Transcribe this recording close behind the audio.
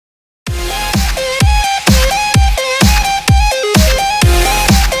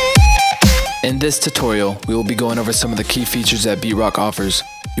this tutorial, we will be going over some of the key features that Beatrock offers.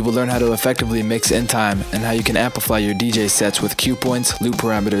 You will learn how to effectively mix in time and how you can amplify your DJ sets with cue points, loop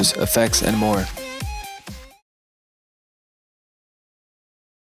parameters, effects, and more.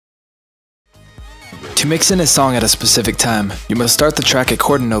 To mix in a song at a specific time, you must start the track a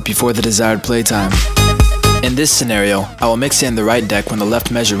quarter note before the desired play time. In this scenario, I will mix in the right deck when the left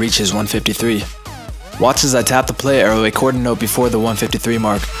measure reaches 153. Watch as I tap the play arrow a quarter note before the 153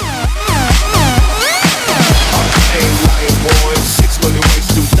 mark.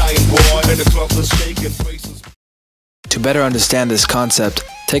 To better understand this concept,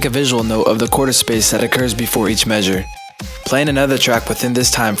 take a visual note of the quarter space that occurs before each measure. Playing another track within this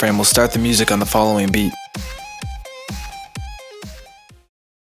time frame will start the music on the following beat.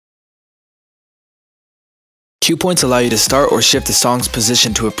 Cue points allow you to start or shift the song's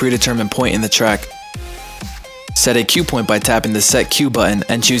position to a predetermined point in the track. Set a cue point by tapping the Set Cue button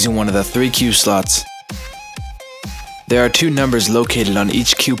and choosing one of the 3 cue slots. There are 2 numbers located on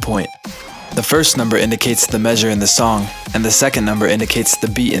each cue point. The first number indicates the measure in the song, and the second number indicates the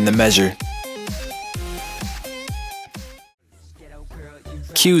beat in the measure.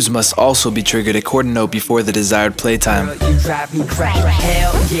 Cues must also be triggered a quarter note before the desired playtime.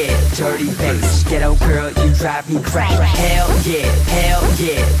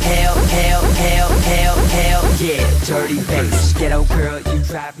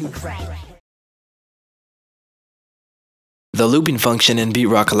 The looping function in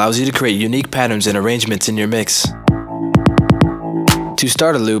Beatrock allows you to create unique patterns and arrangements in your mix. To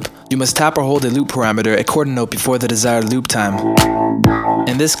start a loop, you must tap or hold a loop parameter a quarter note before the desired loop time.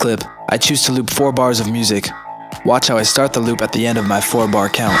 In this clip, I choose to loop 4 bars of music. Watch how I start the loop at the end of my 4-bar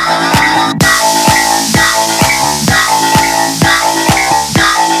count.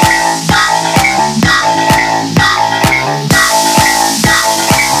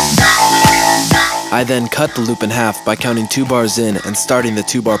 I then cut the loop in half by counting 2 bars in and starting the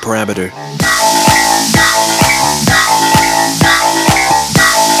 2-bar parameter.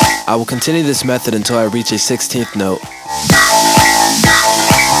 I will continue this method until I reach a 16th note.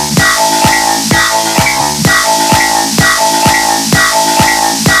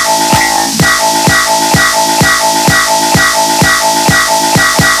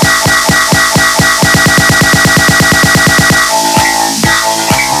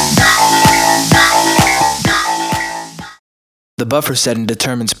 The buffer setting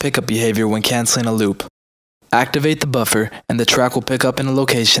determines pickup behavior when canceling a loop. Activate the buffer and the track will pick up in a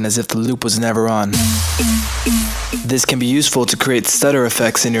location as if the loop was never on. This can be useful to create stutter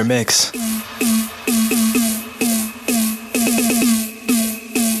effects in your mix.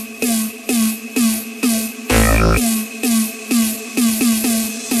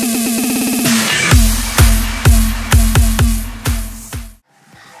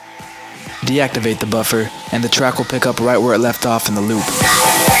 Deactivate the buffer, and the track will pick up right where it left off in the loop.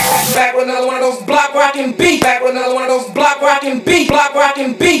 Back with another one of those block rockin' beat. Back with another one of those block rockin' beat. Block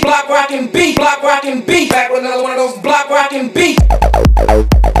rockin' beat. Block rockin' beat. Block rockin' beat. Back with another one of those block rockin' beat.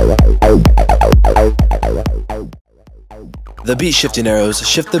 The beat shifting arrows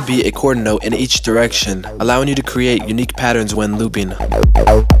shift the beat a quarter note in each direction, allowing you to create unique patterns when looping.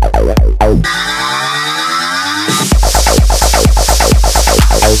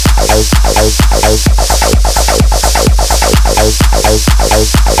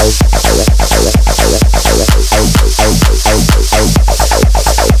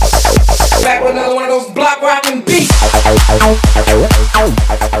 Back with another one of those block rockin' beats.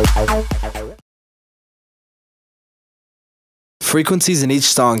 Frequencies in each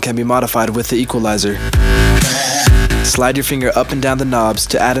song can be modified with the equalizer. Slide your finger up and down the knobs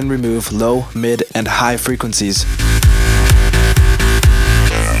to add and remove low, mid, and high frequencies.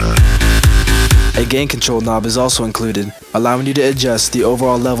 A gain control knob is also included, allowing you to adjust the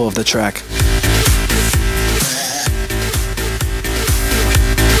overall level of the track.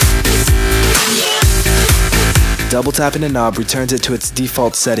 Double tapping the knob returns it to its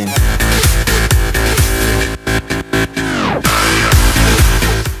default setting.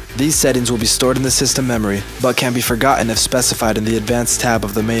 These settings will be stored in the system memory, but can be forgotten if specified in the Advanced tab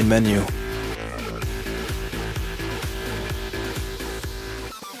of the main menu.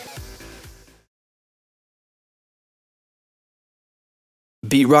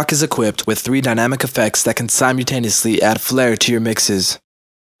 Beatrock is equipped with 3 dynamic effects that can simultaneously add flair to your mixes.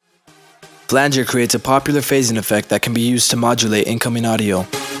 Flanger creates a popular phasing effect that can be used to modulate incoming audio.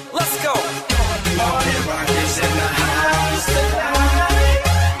 Let's go.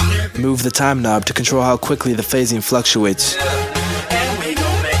 Move the time knob to control how quickly the phasing fluctuates.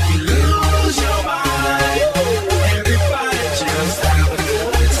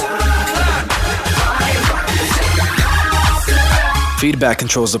 Feedback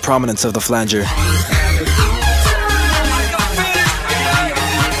controls the prominence of the flanger.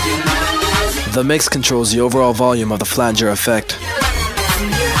 The mix controls the overall volume of the flanger effect.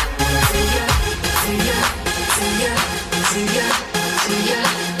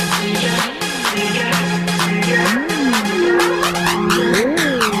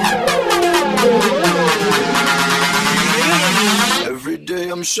 Every day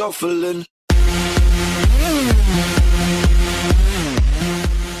I'm shuffling.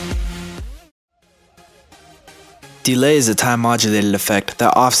 Delay is a time-modulated effect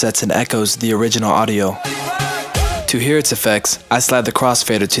that offsets and echoes the original audio. To hear its effects, I slide the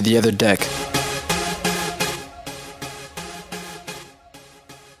crossfader to the other deck.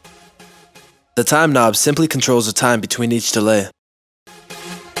 The time knob simply controls the time between each delay.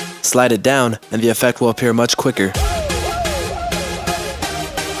 Slide it down and the effect will appear much quicker.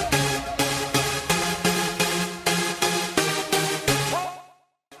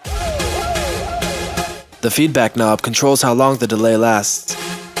 The feedback knob controls how long the delay lasts.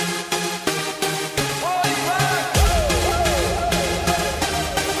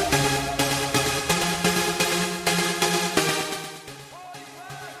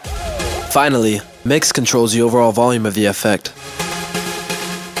 Finally, mix controls the overall volume of the effect.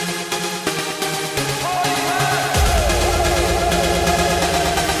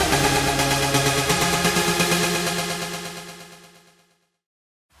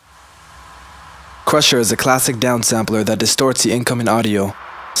 Crusher is a classic downsampler that distorts the incoming audio.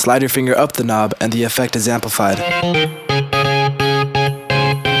 Slide your finger up the knob and the effect is amplified.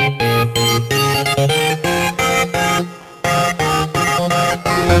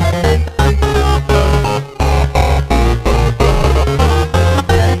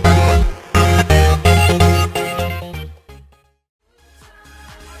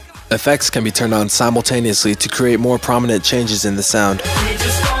 Effects can be turned on simultaneously to create more prominent changes in the sound.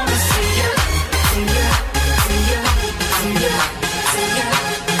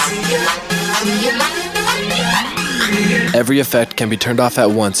 Every effect can be turned off at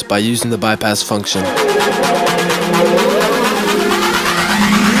once by using the bypass function.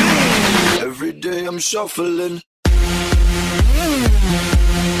 Every day I'm shuffling.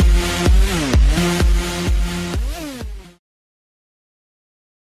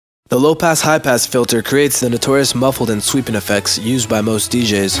 The low-pass high-pass filter creates the notorious muffled and sweeping effects used by most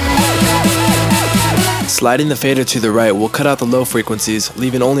DJs. Sliding the fader to the right will cut out the low frequencies,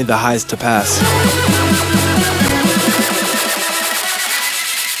 leaving only the highs to pass.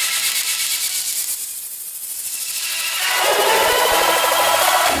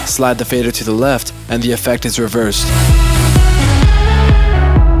 Slide the fader to the left, and the effect is reversed.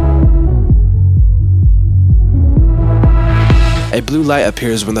 A blue light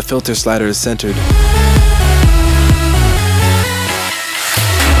appears when the filter slider is centered.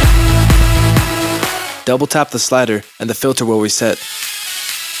 Double tap the slider, and the filter will reset.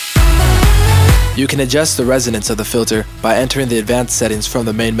 You can adjust the resonance of the filter by entering the advanced settings from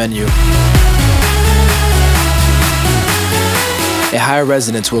the main menu. A higher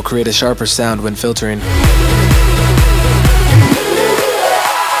resonance will create a sharper sound when filtering.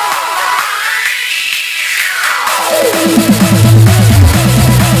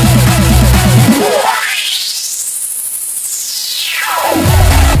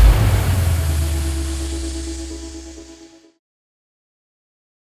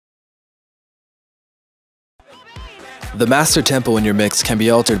 The master tempo in your mix can be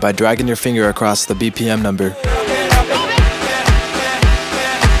altered by dragging your finger across the BPM number.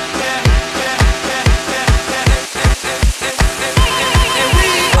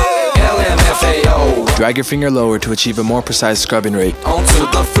 Drag your finger lower to achieve a more precise scrubbing rate. Onto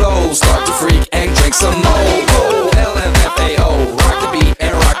the flow, start to freak and drink some more. LMFAO, rock the beat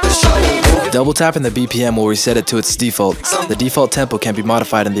and rock the show. Double tapping the BPM will reset it to its default. The default tempo can be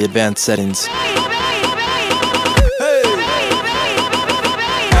modified in the advanced settings.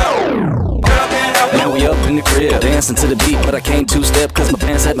 Now we up in the crib, dancing to the beat, but I came two-step cause my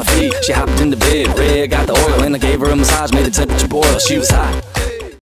pants had my feet. She hopped in the bed, red, got the oil, and I gave her a massage, made the temperature boil, she was hot.